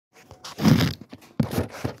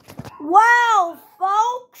Wow,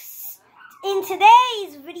 folks, in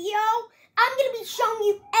today's video, I'm going to be showing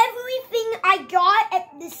you everything I got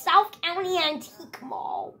at the South County Antique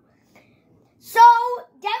Mall. So,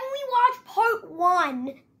 definitely watch part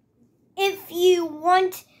 1 if you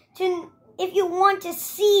want to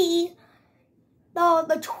see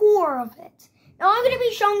the tour of it. Now, I'm going to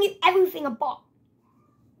be showing you everything about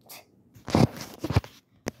it.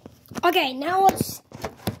 Okay, now let's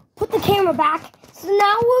put the camera back. So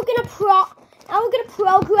now we're gonna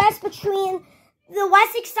progress between the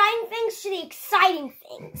less exciting things to the exciting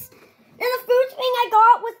things. Now the first thing I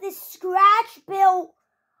got was this scratch-built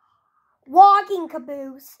walking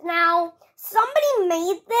caboose. Now somebody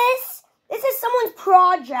made this. This is someone's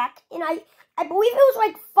project, and I believe it was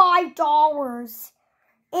like $5.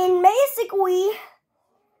 And basically,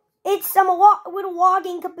 it's with a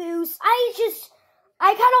walking caboose.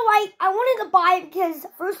 I wanted to buy it because,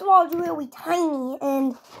 first of all, it's really tiny,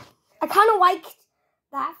 and I kind of liked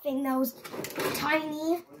that thing that was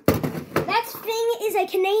tiny. Next thing is a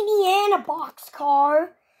Canadiana boxcar.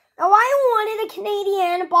 Now, I wanted a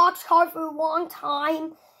Canadiana boxcar for a long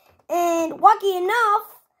time, and lucky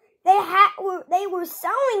enough, they were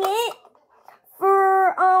selling it for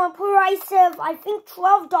a price of, I think,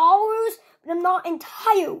 $12, but I'm not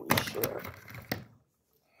entirely sure.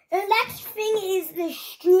 The next thing is the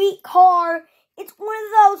streetcar. It's one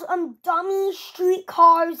of those dummy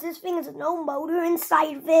streetcars. This thing has no motor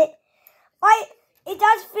inside of it. But it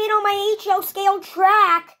does fit on my HO scale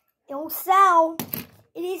track. It'll sell.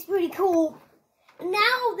 It is pretty cool.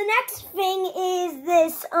 Now the next thing is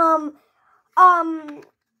this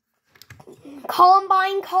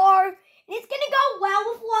Columbine car. And it's gonna go well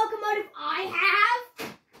with the locomotive I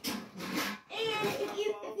have. And if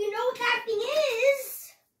you know what that thing is,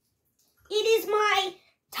 it is my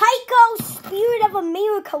Tyco Spirit of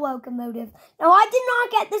America locomotive. Now, I did not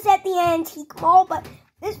get this at the Antique Mall, but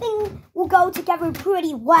this thing will go together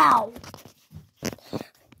pretty well.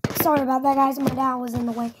 Sorry about that, guys. My dad was in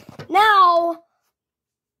the way. Now,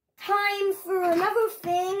 time for another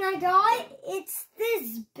thing I got. It's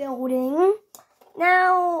this building.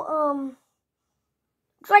 Now,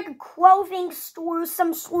 it's like a clothing store,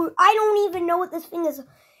 some sort. I don't even know what this thing is,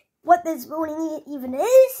 what this building even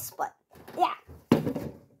is, but yeah.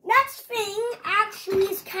 Next thing actually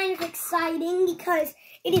is kind of exciting because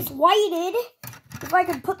it is lighted. If I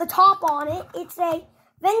could put the top on it, it's a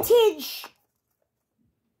vintage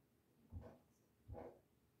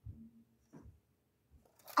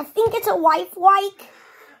I think it's a lifelike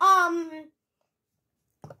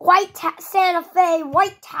Santa Fe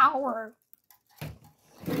White Tower.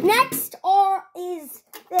 Next is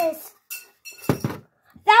this.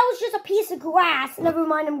 That was just a piece of glass. Never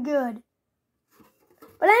mind, I'm good.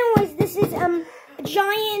 But anyways, this is a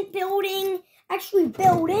giant building, actually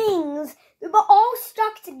buildings, but all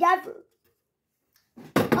stuck together.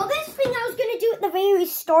 Now this thing I was going to do at the very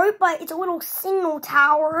start, but it's a little single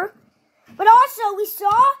tower. But also, we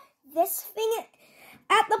saw this thing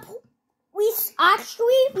at the, we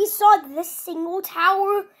saw this single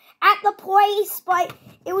tower at the place, but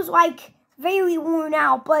it was like very worn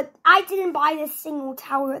out. But I didn't buy this single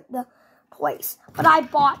tower at the place, but I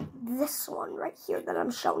bought this one right here that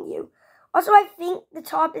I'm showing you. Also, I think the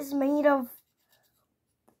top is made of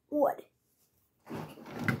wood.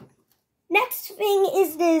 Next thing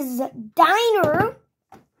is this diner.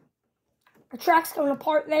 The track's going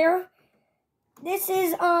apart there. This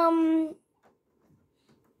is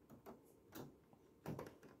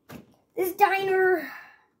this diner.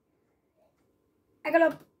 I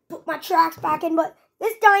gotta put my tracks back in, but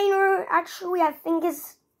this diner actually I think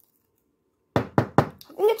it's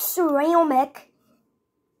ceramic.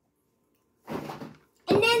 And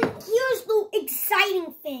then here's the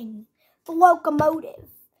exciting thing, the locomotive.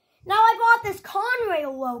 Now I bought this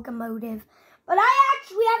Conrail locomotive, but I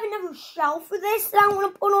actually have another shelf for this that I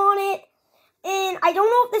want to put on it. And I don't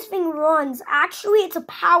know if this thing runs. Actually, it's a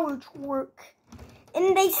power torque.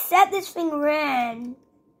 And they said this thing ran.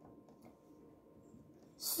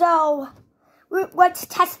 So, let's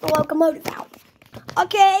test the locomotive out.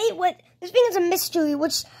 Okay, this thing is a mystery.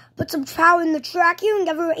 Let's put some power in the track here and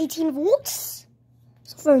give her 18 volts.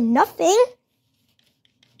 So for nothing.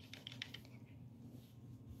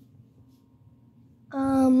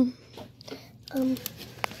 Oh!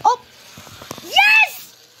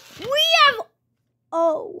 Yes! We have...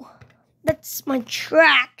 Oh, that's my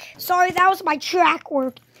track. Sorry, that was my track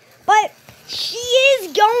work. But she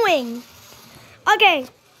is going. Okay.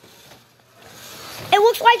 It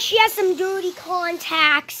looks like she has some dirty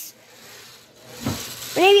contacts.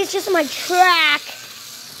 Maybe it's just my track.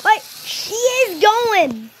 But she is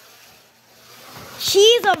going.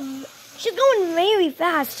 She's a She's going very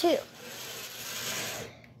fast, too.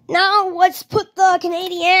 Now, let's put the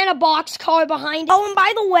Canadiana boxcar behind it. Oh, and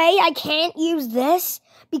by the way, I can't use this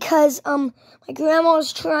because, my grandma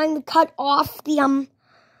was trying to cut off the,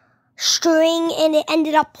 string, and it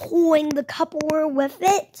ended up pulling the coupler with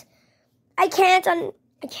it. I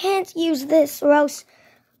can't use this, or else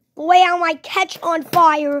the layout might catch on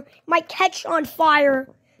fire.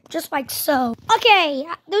 Just like so. Okay,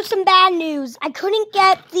 there's some bad news. I couldn't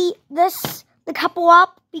get the couple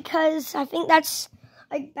up because I think that's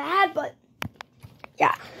like bad, but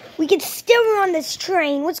yeah, we can still run this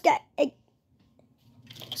train. Let's get it.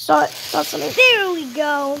 Start something. There we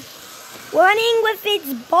go. Running with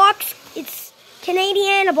its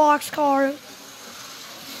Canadiana boxcar.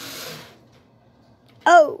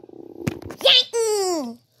 Oh,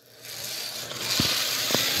 yay!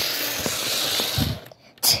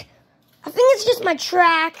 I think it's just my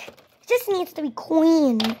track. It just needs to be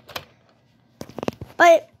clean.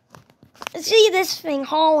 But see this thing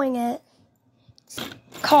hauling it.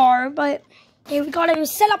 Car, but okay, we got it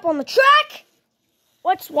set up on the track.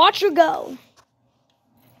 Let's watch her go.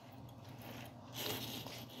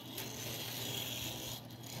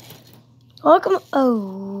 Welcome.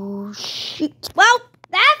 Oh, shoot. Well,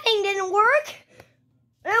 that thing didn't work.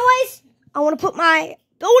 Anyways, I want to put my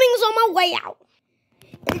buildings on my way out.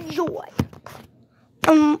 Enjoy.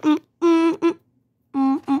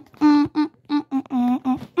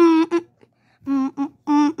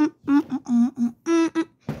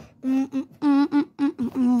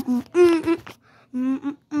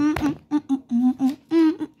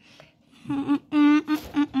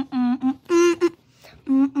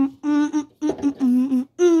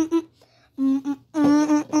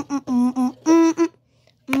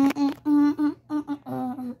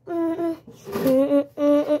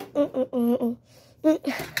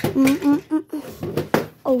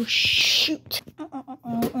 Oh, shoot.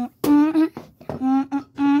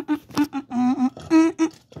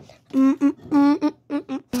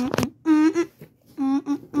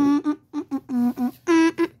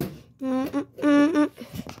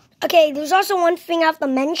 Okay, there's also one thing I have to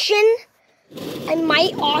mention. I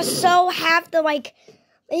might also have to, like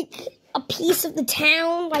a piece of the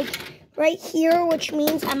town, like, right here, which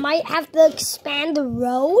means I might have to expand the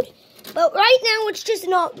road. But right now, let's just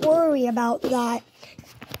not worry about that.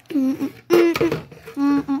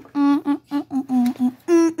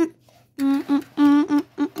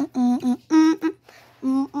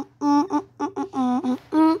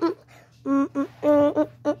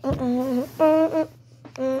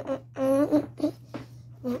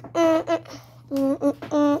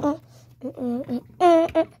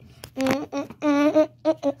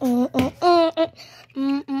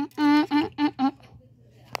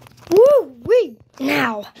 Woo-wee!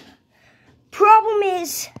 Now, problem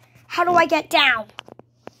is, how do I get down?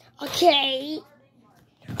 Okay.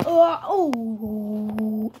 Oh,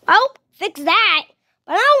 fix that.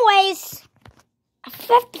 But anyways, I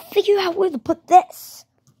have to figure out where to put this.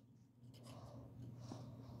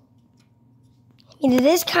 I mean, it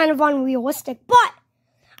is kind of unrealistic, but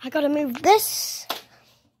I gotta move this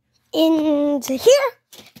into here,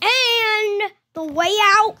 and the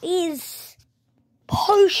layout is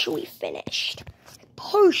partially finished.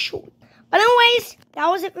 Partially. But anyways, that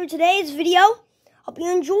was it for today's video. Hope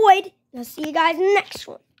you enjoyed, and I'll see you guys in the next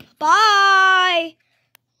one. Bye!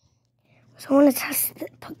 So I want to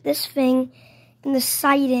put this thing in the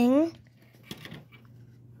siding.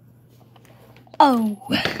 Oh,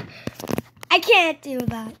 I can't do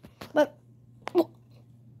that. But